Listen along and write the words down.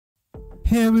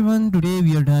Hey everyone, today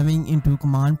we are diving into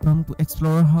command prompt to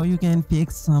explore how you can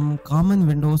fix some common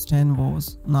Windows 10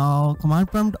 woes. Now, command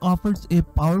prompt offers a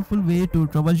powerful way to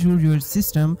troubleshoot your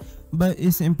system, but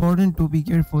it's important to be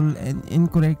careful and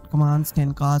incorrect commands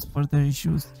can cause further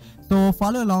issues. So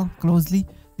follow along closely.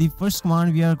 The first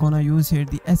command we are gonna use here,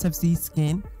 the SFC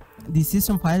scan, the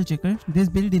system file checker. This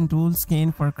built-in tool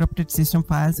scan for corrupted system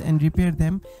files and repair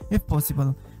them if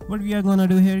possible. What we are gonna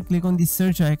do here, click on the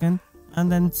search icon and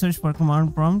then search for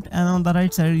command prompt, and on the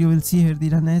right side you will see here the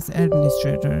run as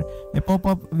administrator. A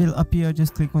pop-up will appear.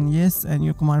 Just click on yes and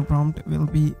your command prompt will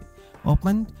be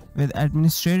opened with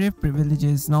administrative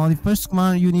privileges. Now the first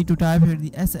command you need to type here, the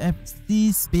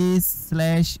sfc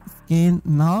 /scan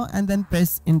now, and then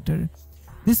press enter.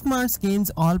 This command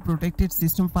scans all protected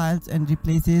system files and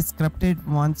replaces corrupted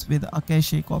ones with a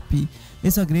cache copy.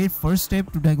 It's a great first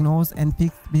step to diagnose and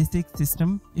fix basic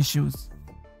system issues.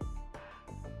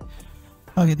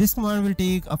 Okay, this command will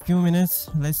take a few minutes.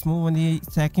 Let's move on the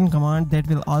second command that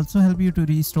will also help you to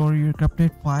restore your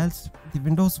corrupted files, the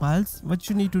Windows files. What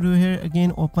you need to do here,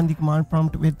 again, open the command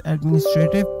prompt with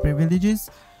administrative privileges.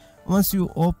 Once you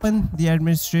open the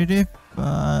administrative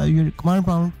your command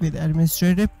prompt with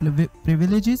administrative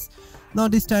privileges, now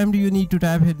this time you need to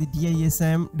type here the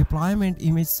DISM, deployment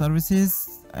image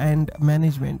services and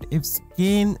management. If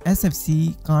scan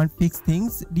SFC can't fix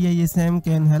things, DISM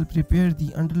can help repair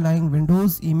the underlying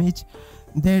Windows image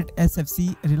that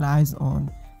SFC relies on.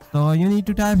 So you need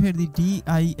to type here the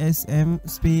DISM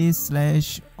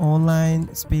 /online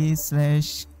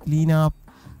 /cleanup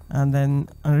and then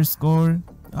underscore,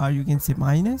 or you can say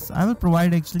minus. I will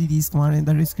provide actually these commands in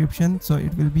the description, so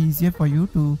it will be easier for you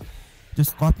to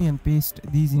just copy and paste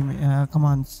these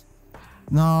commands.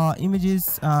 Now image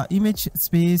 /scan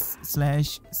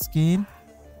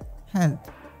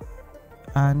health,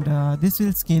 and this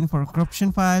will scan for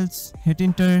corruption files. Hit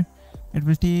enter. It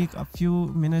will take a few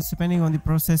minutes depending on the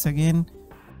process again.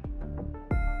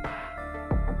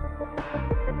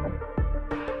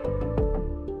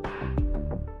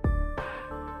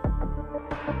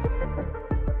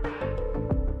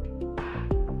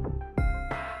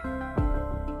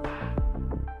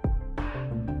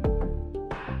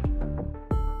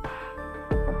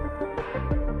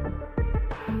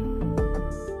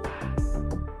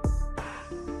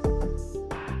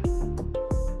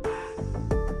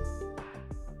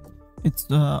 It's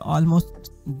almost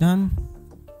done,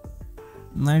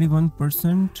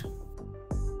 91%.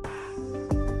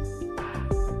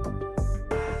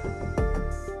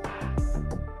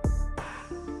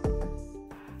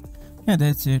 Yeah,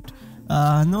 that's it.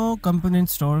 No component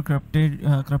store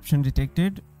corruption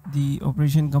detected. The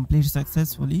operation completed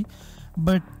successfully.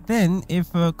 But then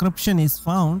if corruption is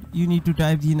found, you need to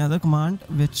type the another command,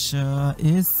 which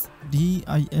is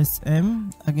DISM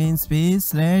again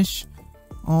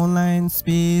 /online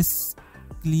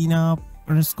cleanup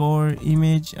underscore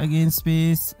image again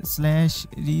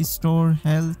 /restore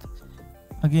health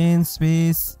again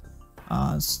source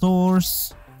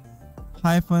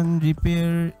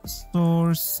 -repair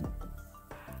source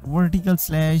vertical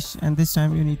slash, and this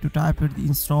time you need to type it the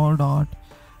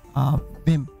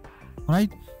install.vim,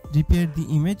 right? Repair the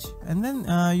image, and then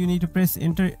you need to press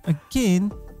enter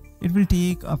again. It will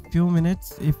take a few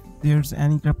minutes if there's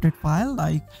any corrupted file.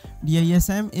 Like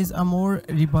DISM is a more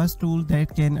robust tool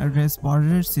that can address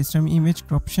broader system image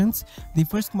corruptions. The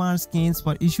first command scans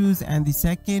for issues, and the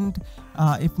second,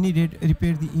 if needed,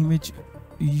 repair the image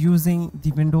using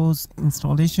the Windows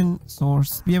installation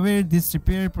source. Be aware this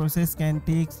repair process can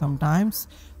take some time.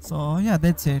 So yeah,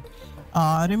 that's it.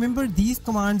 Remember, these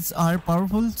commands are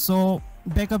powerful, so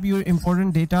back up your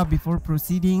important data before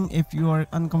proceeding. If you are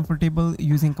uncomfortable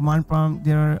using command prompt,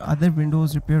 there are other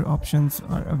Windows repair options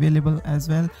are available as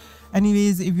well.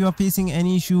 Anyways, if you are facing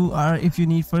any issue or if you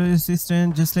need further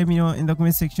assistance, just let me know in the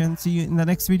comment section. See you in the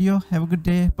next video. Have a good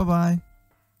day. Bye bye.